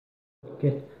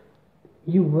språket.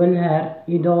 Joel här.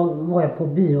 Idag var jag på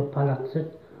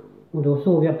biopalatset. Och då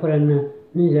såg jag på den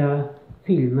nya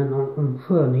filmen om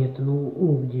Skönheten och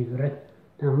Odjuret.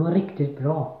 Den var riktigt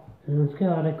bra. Så den ska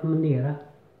jag rekommendera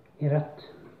er att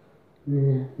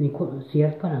ni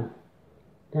ser på den.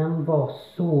 Den var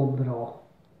så bra.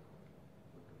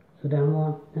 Så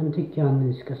den tycker jag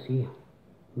ni ska se.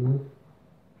 Mm.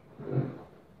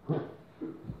 Ja.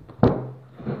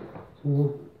 Så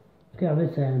ska jag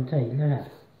visa en trailer här.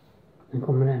 Den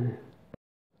kommer här nu.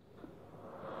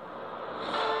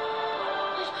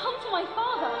 I've come for my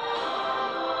father.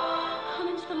 Come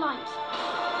into the light.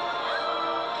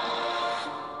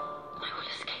 I will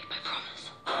escape, I promise.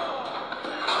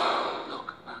 Look,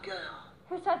 a girl.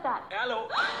 Who said that? Hello.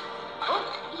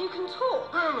 You can talk.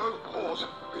 Hello, pause.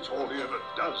 It's all he ever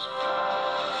does.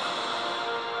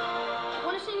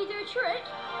 Want to see me do a trick?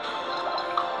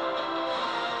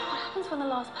 What happens when the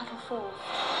last petal falls?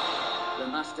 The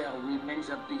master remains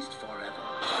a beast forever.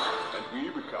 And we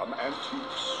become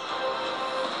antiques.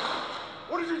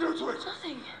 What did you do to it?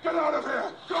 Nothing. Get out of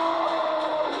here! Go!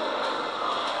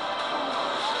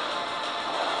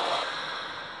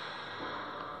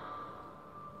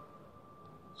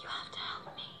 You have to help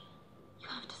me. You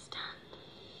have to stand.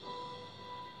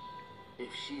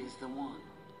 If she is the one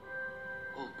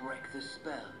who'll break the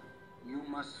spell, you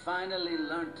must finally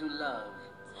learn to love.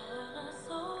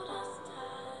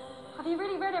 Have you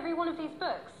really read every one of these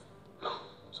books?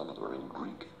 Some of them are in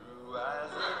Greek.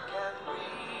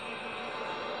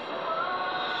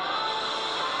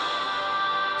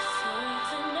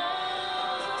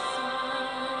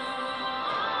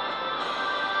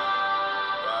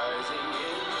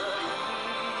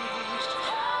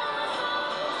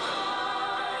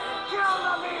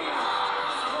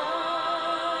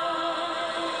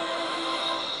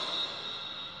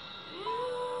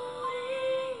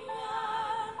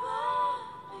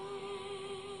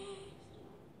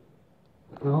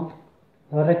 Ja,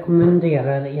 jag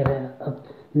rekommenderar er att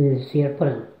ni ser på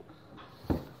den.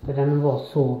 För den var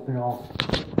så bra.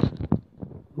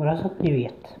 Bara så att ni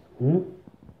vet. Mm.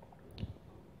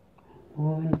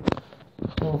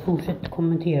 Så fortsätt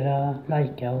kommentera,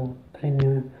 likea och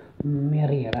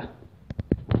prenumerera.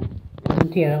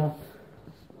 Kommentera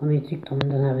vad ni tyckte om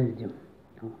den här videon.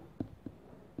 Ja.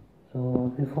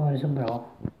 Så ni får ha det så bra.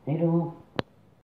 Hej då!